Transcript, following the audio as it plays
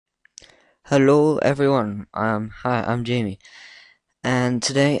Hello everyone, hi, I'm Jamie, and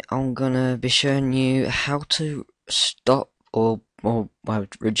today I'm gonna be showing you how to stop or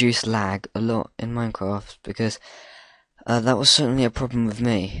reduce lag a lot in Minecraft because that was certainly a problem with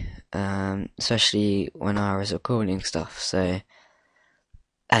me, especially when I was recording stuff. So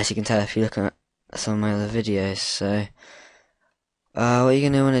as you can tell if you look at some of my other videos, what you're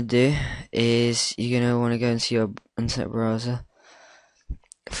gonna want to do is you're gonna want to go into your internet browser.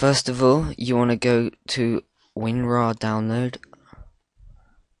 First of all, you want to go to WinRAR download.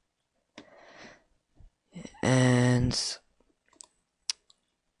 And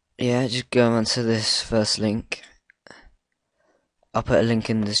yeah, just go onto this first link. I'll put a link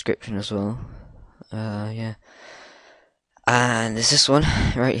in the description as well. Yeah. And there's this one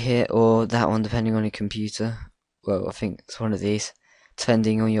right here, or that one, depending on your computer. Well, I think it's one of these,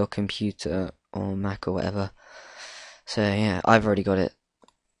 depending on your computer or Mac or whatever. So yeah, I've already got it.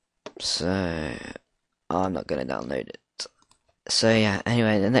 So I'm not gonna download it. So yeah,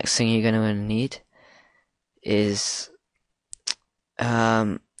 anyway, the next thing you're gonna need is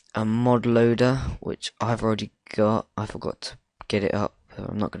a mod loader, which I've already got. I forgot to get it up.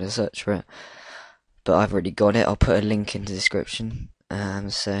 I'm not going to search for it, but I've already got it. I'll put a link in the description.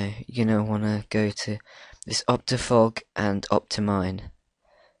 So you're going to want to go to this optifog and optimine.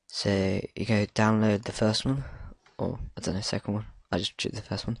 So you go download the first one, or I don't know, second one. I just choose the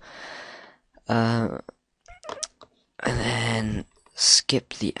first one. And then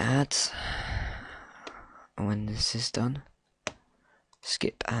skip the ads. And when this is done,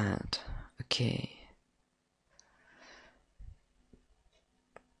 skip ad. Okay.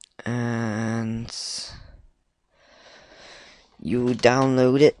 And you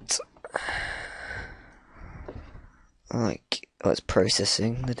download it. Like, it's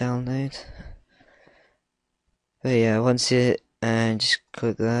processing the download. But yeah, once it, and just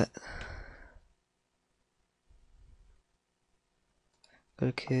click that.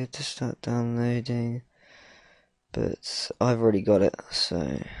 Click here to start downloading. But I've already got it,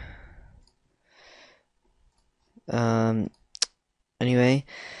 so anyway,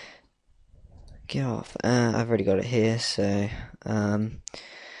 get off. I've already got it here, so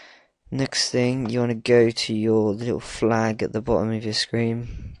next thing you want to go to your little flag at the bottom of your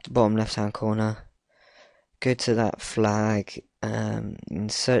screen, the bottom left hand corner. Go to that flag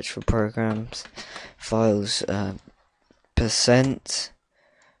and search for programs, files, percent,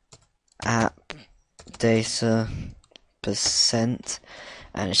 app, data, percent,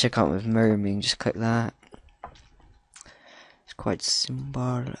 and it should come up with roaming. Just click that. It's quite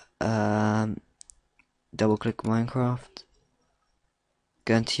simple. Double click Minecraft.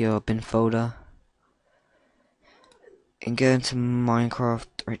 Go into your bin folder and go into Minecraft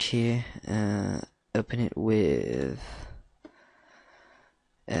right here. Open it with.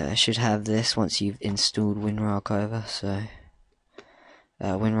 Should have this once you've installed WinRAR Archiver. So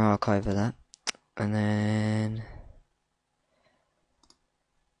WinRAR Archiver that, and then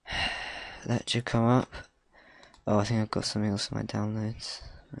that should come up. Oh, I think I've got something else in my downloads.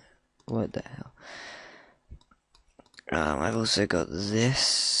 What the hell? I've also got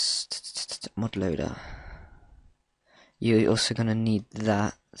this mod loader. You're also gonna need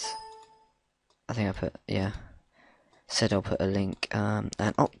that. I think I put, yeah. Said I'll put a link. And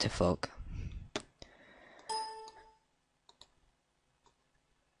optifog.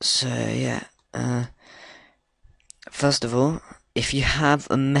 So yeah. First of all, if you have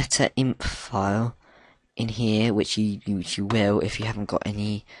a meta imp file in here, which you will if you haven't got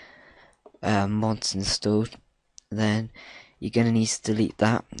any mods installed, then you're gonna need to delete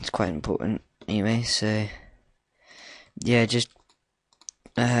that. It's quite important anyway. So yeah, just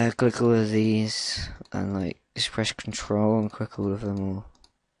click all of these and like just press Control and click all of them. Or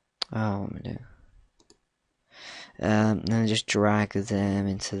what am I doing? Then just drag them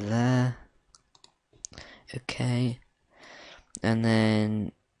into there. Okay, and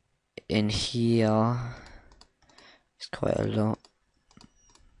then in here, it's quite a lot.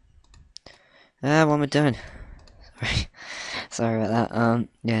 What am I doing? Sorry about that.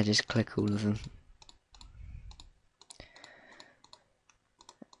 Yeah, just click all of them.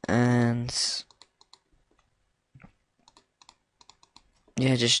 And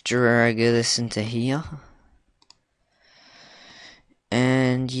yeah, just drag this into here.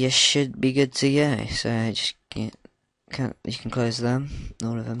 And you should be good to go. So just you can close them,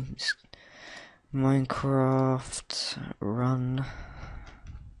 all of them. Just Minecraft run.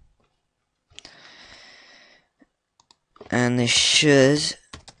 And this should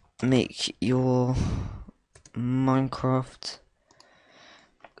make your Minecraft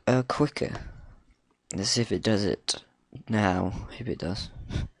quicker. Let's see if it does it now. Hope it does.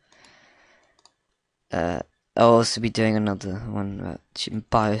 I'll also be doing another one about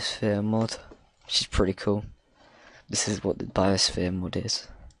biosphere mod, which is pretty cool. This is what the biosphere mod is.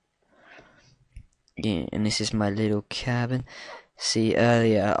 Yeah, and this is my little cabin. See,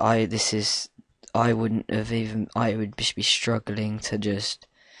 earlier I would be struggling to just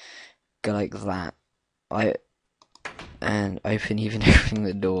go like that. And opening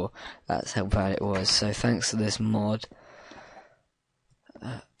the door. That's how bad it was. So thanks to this mod,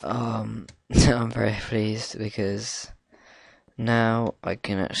 I'm very pleased because now I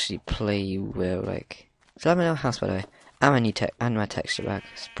can actually play with like. So I'm in our house, by the way, and my texture pack.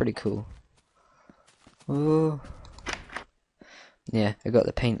 It's pretty cool. Ooh. Yeah, I got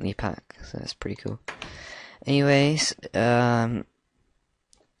the Paintly pack, so that's pretty cool. Anyways,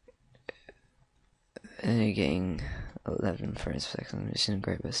 getting 11 frames per second, which isn't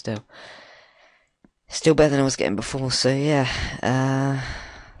great, but still better than I was getting before. So yeah,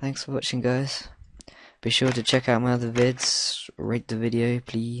 thanks for watching, guys. Be sure to check out my other vids. Rate the video,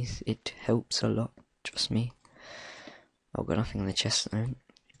 please. It helps a lot. Trust me. I've got nothing in the chest at the moment.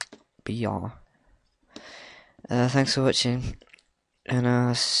 But yeah. Thanks for watching,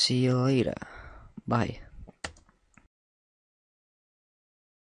 and see you later. Bye.